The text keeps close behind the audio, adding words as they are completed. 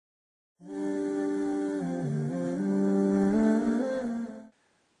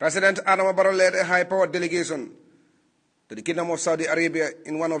President Adama Barrow led a high-powered delegation to the Kingdom of Saudi Arabia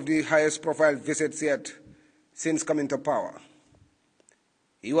in one of the highest-profile visits yet since coming to power.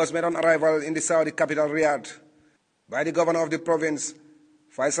 He was met on arrival in the Saudi capital, Riyadh, by the governor of the province,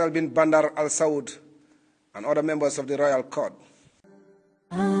 Faisal bin Bandar Al Saud, and other members of the royal court.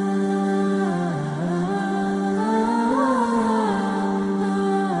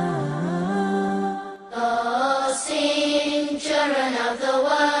 Oh, sing, children of the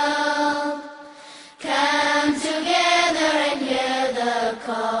world, come together and hear the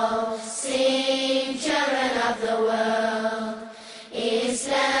call. Sing, children of the world,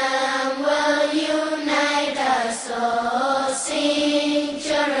 Islam will unite us all. Sing,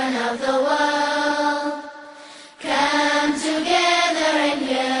 children of the world, come together and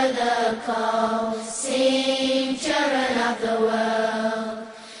hear the call. Sing, children of the world,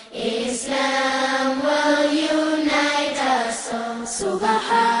 Islam will unite us all.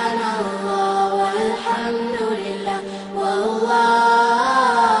 Subhanallah walhamdulillah wallahu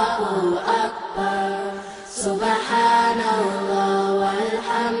akbar. Subhanallah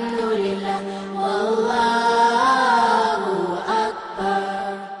walhamdulillah wallahu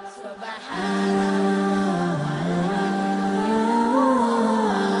akbar. Subhanallah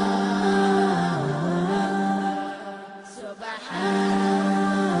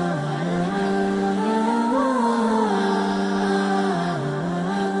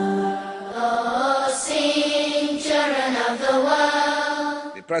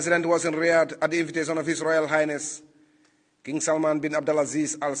The President was in Riyadh at the invitation of His Royal Highness King Salman bin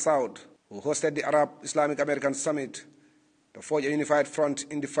Abdulaziz Al Saud, who hosted the Arab Islamic American Summit to forge a unified front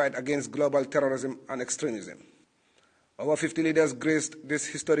in the fight against global terrorism and extremism. Over 50 leaders graced this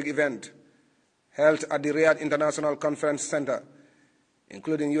historic event held at the Riyadh International Conference Center,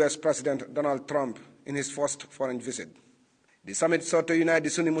 including U.S. President Donald Trump in his first foreign visit. The summit sought to unite the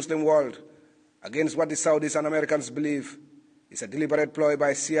Sunni Muslim world against what the Saudis and Americans believe is a deliberate ploy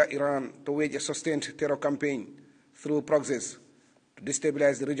by Shia Iran to wage a sustained terror campaign through proxies to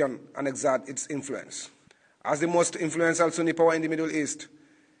destabilize the region and exert its influence. As the most influential Sunni power in the Middle East,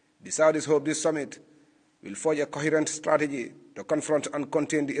 the Saudis hope this summit will forge a coherent strategy to confront and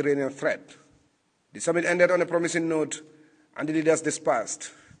contain the Iranian threat. The summit ended on a promising note and the leaders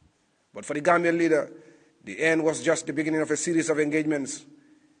dispersed. But for the Gambian leader, the end was just the beginning of a series of engagements,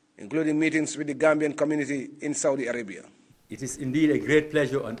 including meetings with the Gambian community in Saudi Arabia. It is indeed a great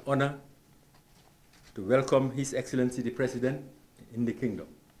pleasure and honor to welcome His Excellency the President in the Kingdom.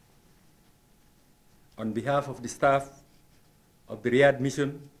 On behalf of the staff of the Riyadh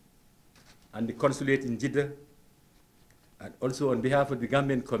Mission and the Consulate in Jeddah, and also on behalf of the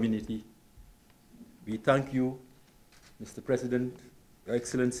Gambian community, we thank you, Mr. President, Your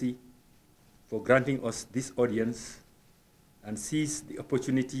Excellency, for granting us this audience and seize the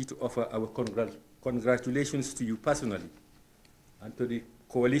opportunity to offer our congratulations to you personally and to the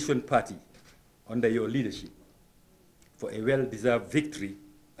coalition party under your leadership for a well-deserved victory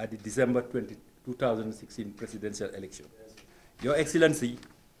at the December 2016 presidential election. Yes. Your Excellency,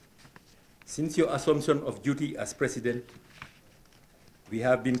 since your assumption of duty as President, we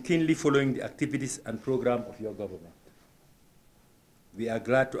have been keenly following the activities and program of your government. We are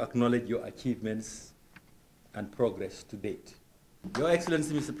glad to acknowledge your achievements and progress to date. Your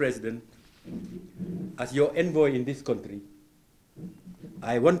Excellency, Mr. President, as your envoy in this country,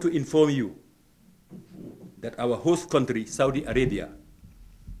 I want to inform you that our host country, Saudi Arabia,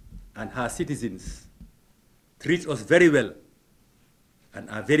 and her citizens treat us very well and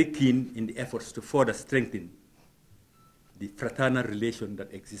are very keen in the efforts to further strengthen the fraternal relation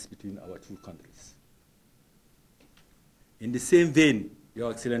that exists between our two countries. In the same vein,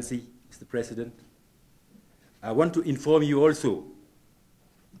 Your Excellency, Mr. President, I want to inform you also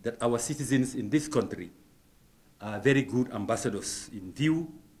that our citizens in this country are very good ambassadors in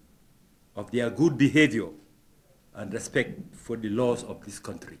view of their good behavior and respect for the laws of this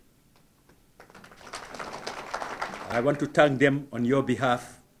country. I want to thank them on your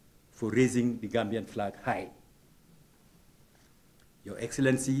behalf for raising the Gambian flag high. Your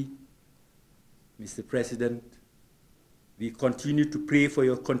Excellency, Mr. President, we continue to pray for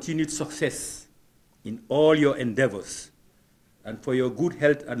your continued success in all your endeavors and for your good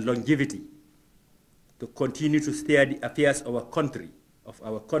health and longevity to continue to steer the affairs of our country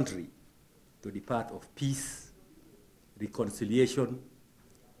to the path of peace, reconciliation,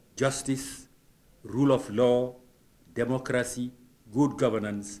 justice, rule of law, democracy, good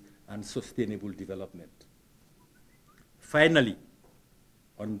governance, and sustainable development. Finally,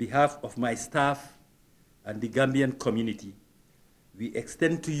 on behalf of my staff and the Gambian community, we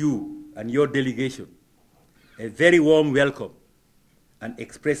extend to you and your delegation a very warm welcome and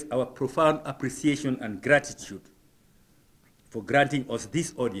express our profound appreciation and gratitude for granting us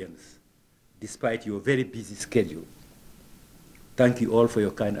this audience despite your very busy schedule. Thank you all for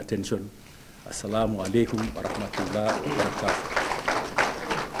your kind attention. Assalamu alaikum wa rahmatullahi wa barakatuh.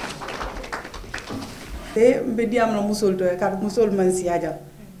 Mbediam na musol to ka musol man siaja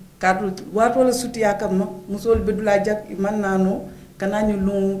kadu wato la sutiya kam no musol bedula jak man nano kananyu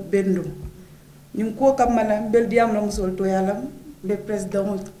lu bendu ñing ko kam mala mbediam na musol to yalla be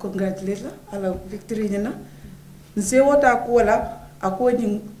president congratulate la ala victory ñina nse wota ko wala ako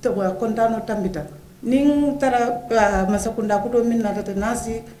ñing tawa kontano tambita ning tara masakunda ko do minna tata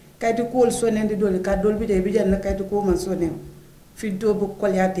nasi kayti ko sonende dole ka dolbi de bi janna kayti ko man sonen fi do bu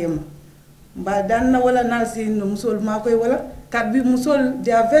kolyatema ba dan na wala nasi no musol ma koy wala kat bi musol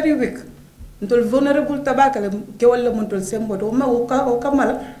they are very weak ntol vulnerable tabakale ke wala mun tol sembo to ma o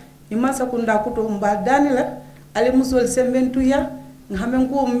kamala ima sakunda ko to mba danila ale musol sembentu ya ngamen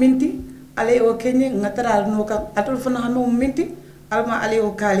ko minti ale o kenye ngataral no ka atol fana hamu minti alma ale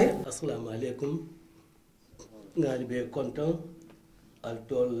o kale. Assalamu alaikum ngali be content al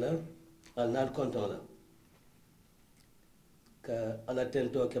tolla al nal content la ka ala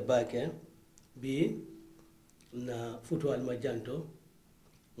tento ke bake bi na futu al majanto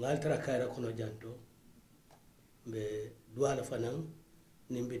ngal tara kayra kono janto be duala fanan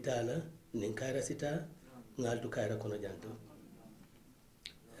nimbitala nin kayra sita ngal du kayra kono janto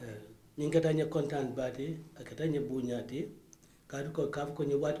nin kata nya content bati akata nya bunyati kadu ko kaf ko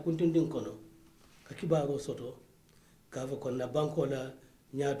nya wat kuntundin kono ka kibaro soto kaf ko na banko la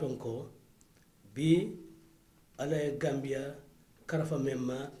nyaton ko bi ala Gambia karafa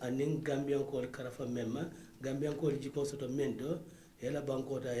memma anin Gambian ko karafa memma Gambian ko jiko soto mendo ela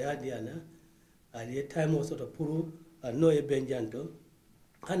banko ta ya diana ali time soto puru no e benjanto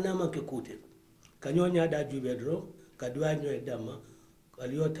hanna ma ke kute kanyo nya da jube dro ka dwa nyo e dama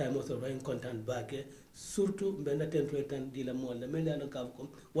ali yo time soto in content bake surtout mbena tento tan dila mo la mel ala ka ko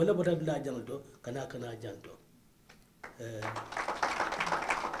wala bota dula janto kana janto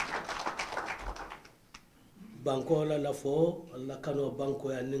banko la fo la kano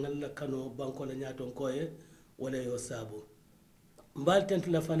banko ya ningal la kano banko la nyaton koye wala yo sabu mbal tent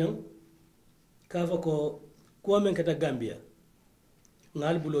la fanan kafa ko men kata Gambia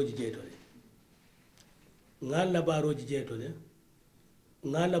ngal buloji jetole ngal la baroji jetole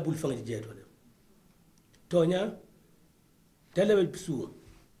ngal la bul fangi jetole tonya telewel pisu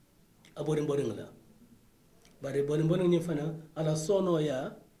abore mboring la bare bore mboring ni fana ala sono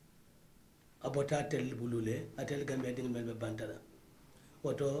ya abota tel bulule atel Gambia ding melbe bantala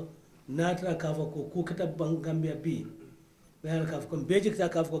woto natra kafa ko kukata bang Gambia bi mel kafa ko beji ta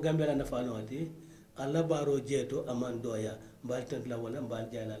kafa ko Gambia la nafano ati alla baro jeto amandoya mbal tent la wala mbal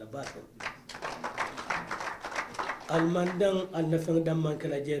jala la bato al mandang al nafang dam man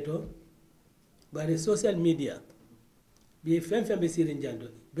kala jeto bare social media bi fem be sirin jando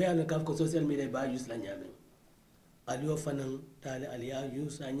be ala kafa ko social media ba use la nyame aliyo fanan tale aliya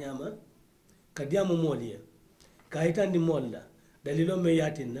use la nyama kadiamu moliya kayitandi molla dalilo me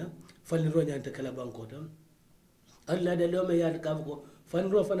yatinna faliro nyanta kala bankota alla dalilo me yat ka ko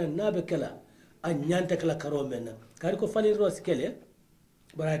faliro fana nabe kala an nyanta kala karo menna kari ko faliro skele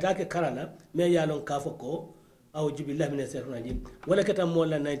barata ke karala me yalon ka ko awju billahi minash shaitanir rajim wala kata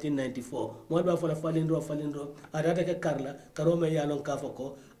molla 1994 mo ba fala faliro adata ke karla karo me yalon ka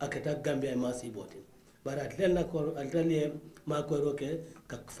ko akata Gambia ma sibotin barat lenna ko altalie ma ko roke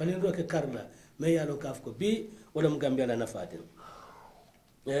ka faliro ke karla me yalon kaf ko bi wala mu Gambia la nafatin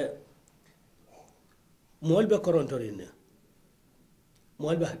molbe korontorine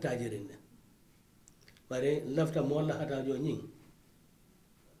molbe hatajirine bare lafta molla hatajo nyin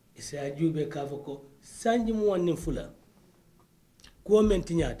isa jube kaf ko sanji mu wonni fula ko men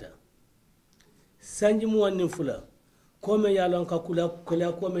tinyata sanji mu wonni fula ko me yalon ka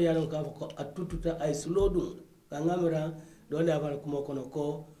kula ko me yalon kaf ko atututa ay sulodum ka ngamira dole abar kuma kono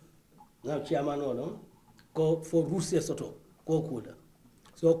ko ngam chairman ono ko fo russe soto ko kuda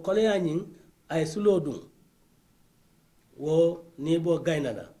so kole yanyin ay sulodum wo ni bo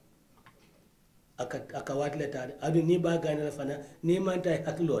gaynala aka watle tare adu ni ba gaynala fana ni man tay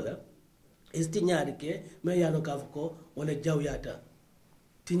haklola istiñaari ke me yalo ka ko wala jawyata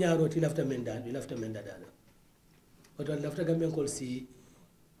tiñaaro ti lafta menda dala oto lafta gamben ko si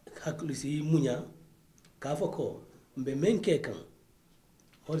haklu si munya ka ko mbe menke kan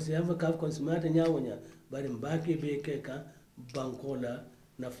horsi yafa ka ko smata nyawonya bari mbake be ke ka bankola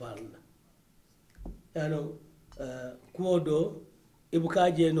na falla yano kuodo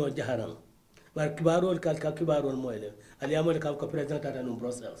ibukaje no jaharan bar kibarol kal ka kibarol moyle ali amal ka ko president tata no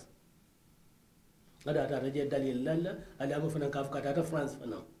Brussels ada ta je dalil lalla ala mo fana kaf kata ta France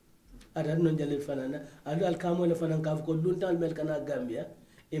fana ada non dalil fana na ala al kamo le fana kaf ko luntal mel kana Gambia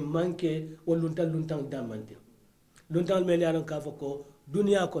e manke o luntal damante luntal mel yaron kaf ko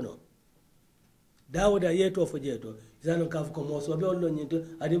dunia kono dawda yeto fo jeto zalon kaf ko mo so be on lon nyinto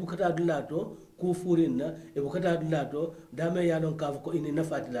ade bukata dulato ku furinna e bukata dulato dame yaron kaf ko ini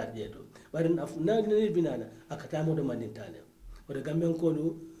nafati la jeto bari na ni binana akata mo do mandintane o de Gambian ko lu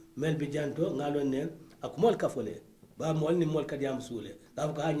mel bi janto ngalon ne ak mol kafole ba mol ni mol kadi am sule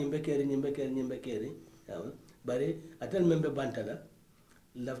kaf ko ha nyimbe keri bari atel membe bantala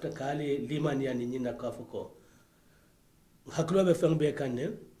lafta kali liman yani nyina kaf ko haklobe fembe kanne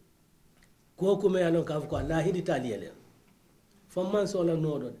ko kuma yalon kaf ko Allah hidi taliyele famman sola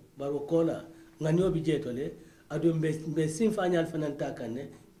nodo baro kola nganyo bi jetole adum be simfanyal fananta kanne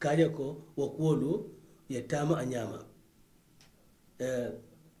kaje ko wo kolu ye tama anyama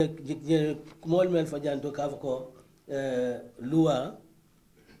mol mel fajanto kaf ko luwa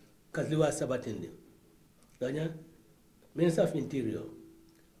kasliwa sabatinde danya minister of interior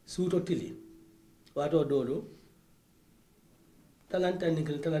suto tili wato dolo talantan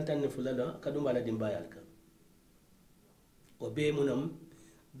ni fulala kadum bala dimbayal ka o be munam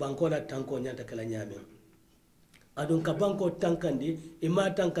banko la tanko nyanta kala nyame adun ka banko tankandi ima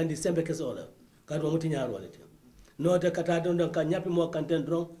tankandi sembe kesola kadu muti nyaro le no de kata don ka nyapi mo kanten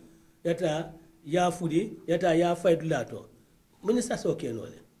dron yata ya fudi yata ya faidulato muni sa so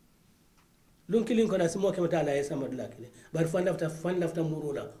kenole lunkilin ko na simo ke mata la yesa madula kile bar fan lafta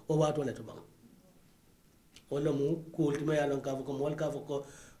murula o wato le to bang wala mu kultima yalon ka ko mol ka ko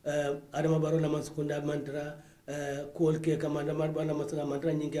adama baro la man sukunda mantra kol ke kamanda mar bana masala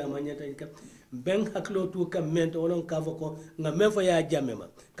mantra nyinga amanyata ka ben haklo tu kam mento olon ka ko nga mefo ya jamema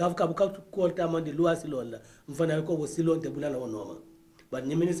ka kol ta mandi luasi lolla mfana ko wo silon te bulala wonoma ba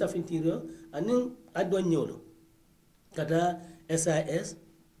ni minister of interior anin adon nyolo kata SAS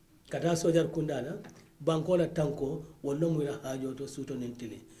kata sojar kundala bankola tanko wala mu ila hajo to suto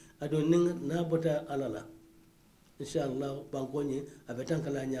nintili adon ning na bota alala inshallah bankoni abetan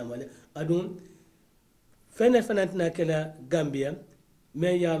kala nyamale adun fena tina kala Gambia me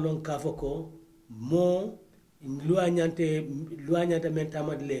ya lon kafoko mo luanyante men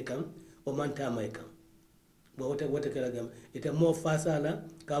tamad lekan o man tamay kan bo wote kala gam ite mo fasala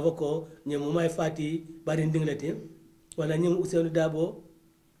kafoko nyemu may fati bari ndinglati wala nyemu uselu dabo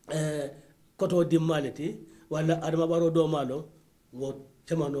koto dimmalati wala adama baro do malo wo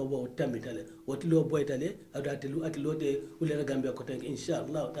chamano bo tambitale wotilo boytale atilo de ulera Gambia ko tan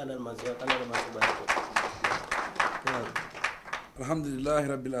inshallah taala ma subhanahu alhamdulillah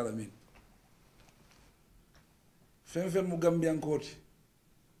rabbil alamin fen mu Gambian koti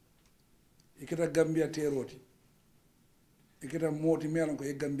ikita Gambia teroti ikita moti melan ko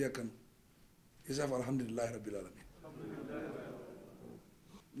e Gambia kan isaf alhamdulillah rabbil alamin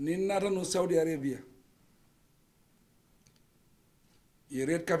nin nata no Saudi Arabia ye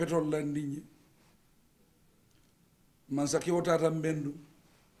red capital landinye man saki wotata bendu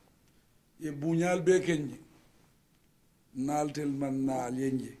ye buñal be kenje naltel man naal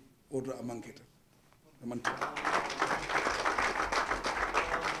yenje oto amanketa amanta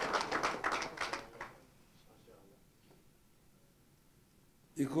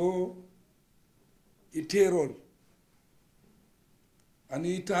iko iterol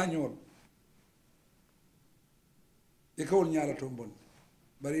ani tañol e kawol ñaala to bon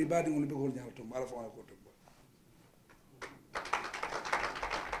bari baadi ngol be kawol ñaala to ala fa ko to bon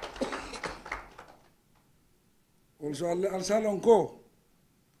also al salon ko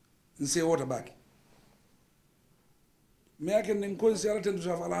nse wota baki me aken nin ko nse ala tendu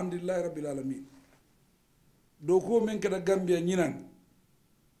saf alhamdulillah rabbil alamin do ko men kada Gambia ñinan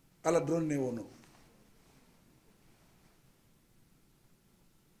ala dronne wono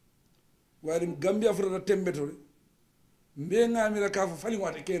wari Gambia fota tembetore mbe ngamira ka fa fali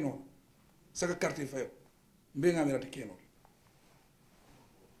wate keno saka carte fayo mbe ngamira te keno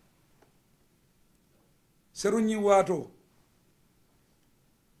serunyi wato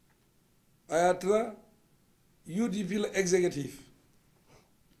ayatra UDP la executive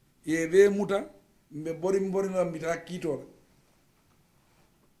ye be muta mbe bori no mbita kitore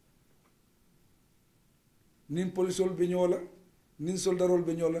nin polisol be ñola nin soldarol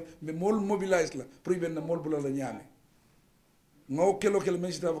be ñola mbe mol mobilize la pour ben na mol bula la ñame ngaw kelo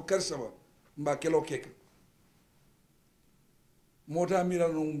men sita fa karsaba mba kelo kek mota mira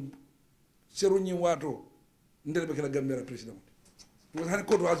no serunyi wato ndel be kala Gambia president mo han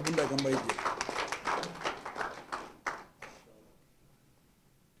ko do as bunda kam bay je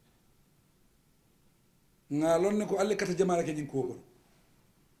ngalon ne ko alle kata jamaara ke jin ko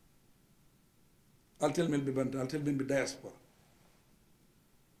altel men be banta altel men be diaspora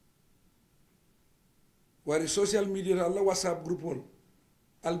wari social media alla whatsapp group wol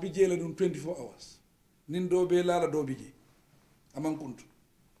albi jele dum 24 hours nin do be lala do biji aman kuntu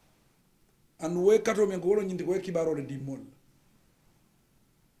an way kato men ko wolo nyindi ko kibaro de dimol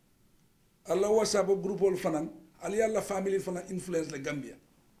alla whatsapp group wol fanan ali alla family fanan influence le gambia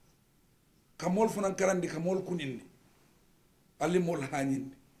kamol fanan karandi kamol kunindi ali mol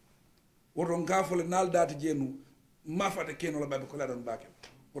hanindi woto ngafole nal data jenu mafata keno la babe ko la don bakel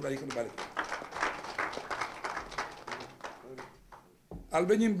woto ay ko balik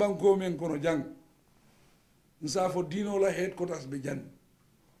albeñin banko men kono jang nsafo dino la headquarters be jan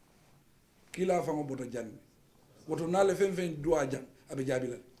kila fango bota jan woto nale fen fen dua jan abe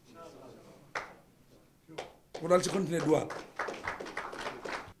jabila wodal ci continue dua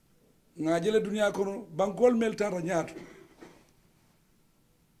nga jele dunia kono bankol mel tata nyaato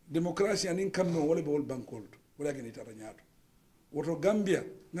démocratie anin kamno wala be wol bankol wala gani tata nyaato woto gambia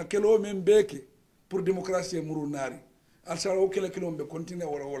nga kelo men beke pour démocratie muru nari alsara o kele kilo be continue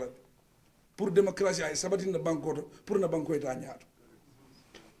wala pour démocratie ay sabatina banko pour na banko eta nyaato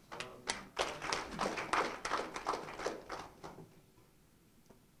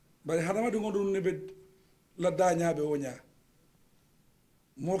bari hadama dungo dun nebe la dañaabe woña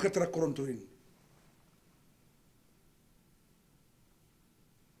mo ka tra korontorin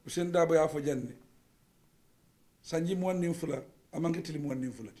usen dabo ya fo janne sanji mo wonni fula amangi tili mo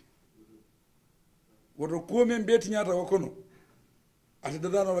wonni fulati wodo ko men beti nyaata ko kono ati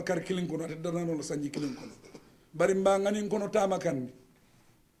dadano la kar kilin kono ati dadano la sanji kilin kono bari mba ngani kono tama kandi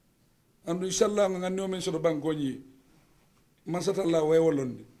andu inshallah ngani o men so do bangoñi man satalla way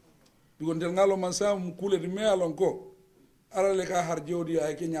wolondi bigon del ngalo man sam kule di me alon ko arale ka har jodi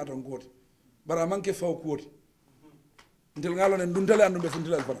ay ke nyaata ngoti bara manke faw koti del ngalo ne dundale andu be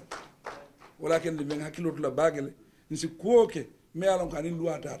fundilal fana walakin de ben hakilotu la bagele nsi kuoke me alon ko anin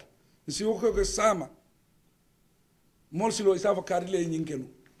duwa tata nsi ko ko sama mol silo isafa karile nyinkenu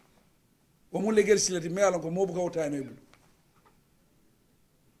o mo legel silati me alon ko mo bu kawta ne bu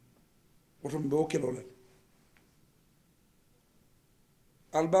woto mbe o kelolal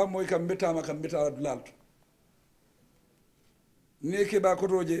alba moy kam betama kam betala dulalto neke ba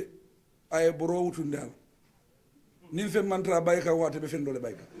kotoje ay boro wutunde al nin fe mantra bayka wate be fendole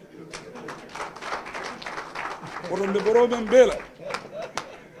bayka woto mbe boro men bela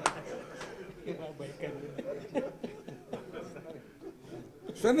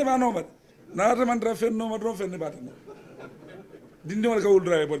fende ma no naata mantra fenno ma do fende batana dindi wala kawul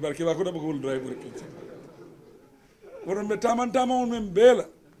drive bol barki ba ko do kawul drive bol woto mbe tamantama on men bela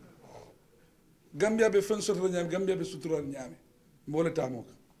gambia be fen soto nyam gambia be sutural nyame mbole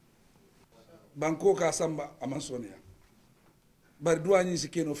tamoka banko ka samba amansonia bar duani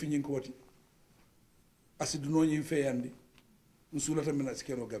sikeno finyin koti asiduno nyi feyandi nsulata mena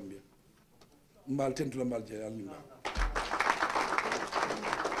sikeno gambia mbal tentula mbal jeyal ni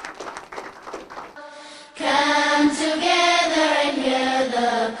Come together and hear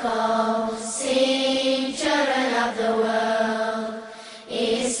the call. Sing, children of the world.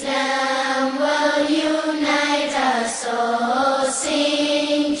 Islam will unite us all.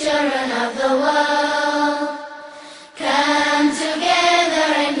 Sing, children of the world. Come together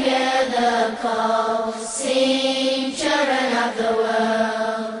and hear the call. Sing, children of the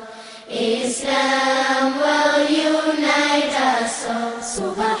world. Islam will unite us all.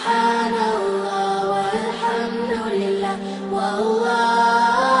 Subhanallah.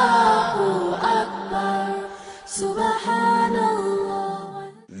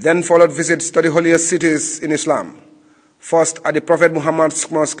 Then followed visits to the holiest cities in Islam. First at the Prophet Muhammad's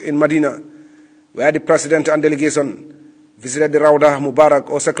mosque in Medina, where the president and delegation visited the Rawdah Mubarak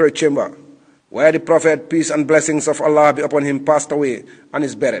or sacred chamber, where the Prophet, peace and blessings of Allah be upon him, passed away and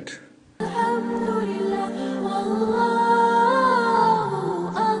is buried.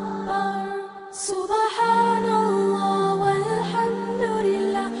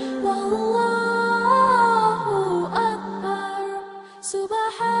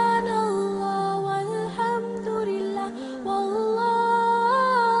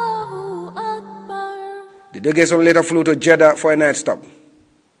 The delegation later flew to Jeddah for a night stop.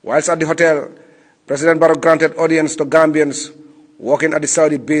 Whilst at the hotel, President Barrow granted audience to Gambians working at the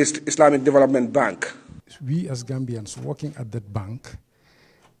Saudi-based Islamic Development Bank. We as Gambians working at that bank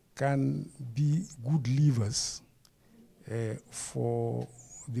can be good levers for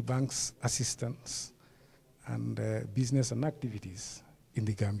the bank's assistance and business and activities in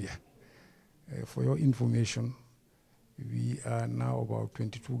the Gambia. For your information, we are now about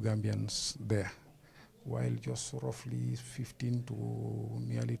 22 Gambians there, while just roughly 15 to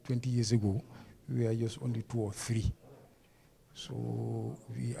nearly 20 years ago, we are just only 2 or 3. So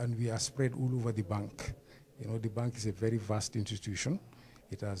we are spread all over the bank. You know, the bank is a very vast institution.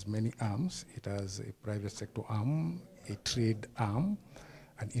 It has many arms. It has a private sector arm, a trade arm,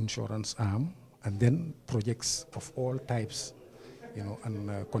 an insurance arm, and then projects of all types, you know,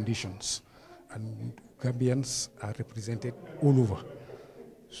 and conditions. And Gambians are represented all over.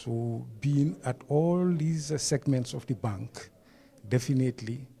 So being at all these segments of the bank,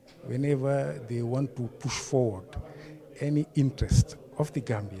 definitely, whenever they want to push forward any interest of the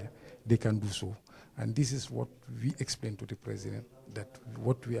Gambia, they can do so. And this is what we explain to the President, that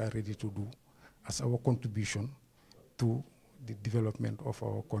what we are ready to do as our contribution to the development of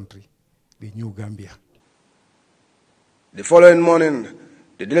our country, the new Gambia. The following morning,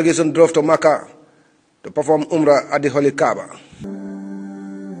 the delegation drove to Makkah to perform Umrah at the Holy Kaaba.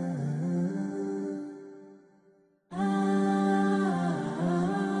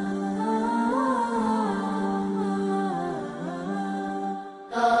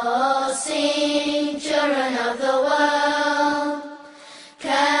 Oh, sing, children of the world,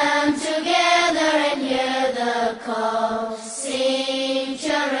 come together and hear the call. Sing,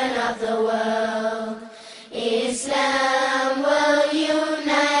 children of the world, Islam will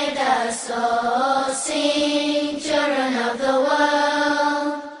unite us all. Sing, children of the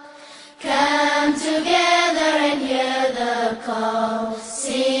world, come together and hear the call.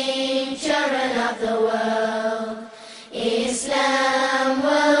 Sing, children of the world, Islam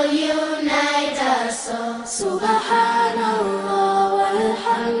will unite us all. Subhanallah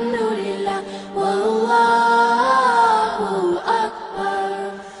walhamdulillah wallahu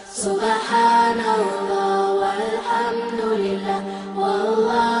akbar. Subhanallah walhamdulillah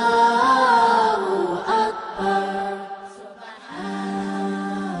wallahu akbar.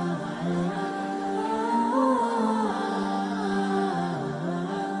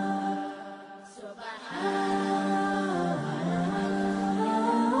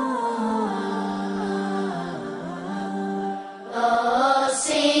 Oh,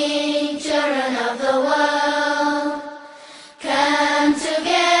 sing, children of the world, come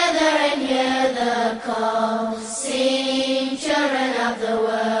together and hear the call. Sing, children of the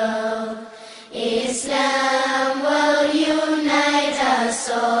world, Islam will unite us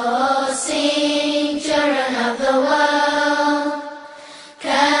all. Sing, children of the world,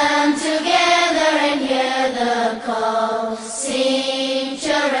 come together and hear the call. Sing,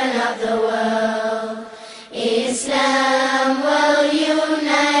 children of the world, Islam will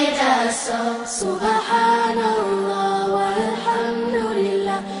unite us all. Subhanallah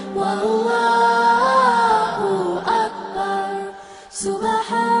walhamdulillah wallahu akbar.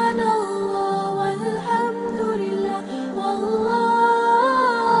 Subhanallah walhamdulillah wallahu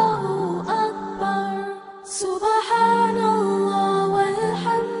akbar. Subhanallah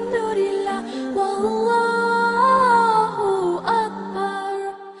walhamdulillah wallahu akbar.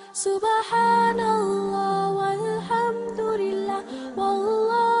 Subhanallah walhamdulillah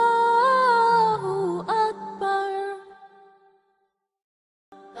wallahu akbar.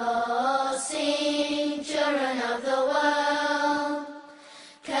 Oh, sing, children of the world,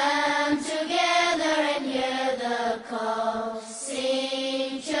 come together and hear the call.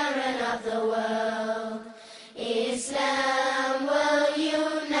 Sing, children of the world, Islam will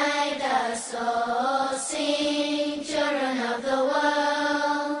unite us all. Sing, children of the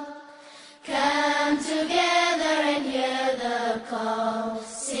world, come together and hear the call.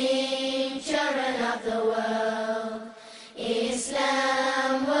 Sing, children of the world,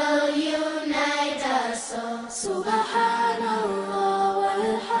 Islam will unite us all. Subhanallah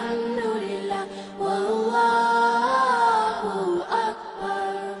walhamdulillah wallahu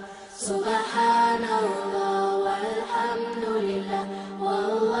akbar. Subhanallah walhamdulillah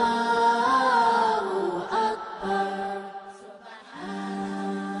wallahu akbar.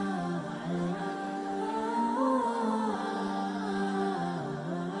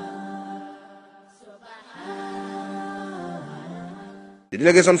 The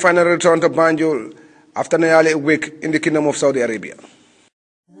delegation finally returned to Banjul after nearly a week in the Kingdom of Saudi Arabia.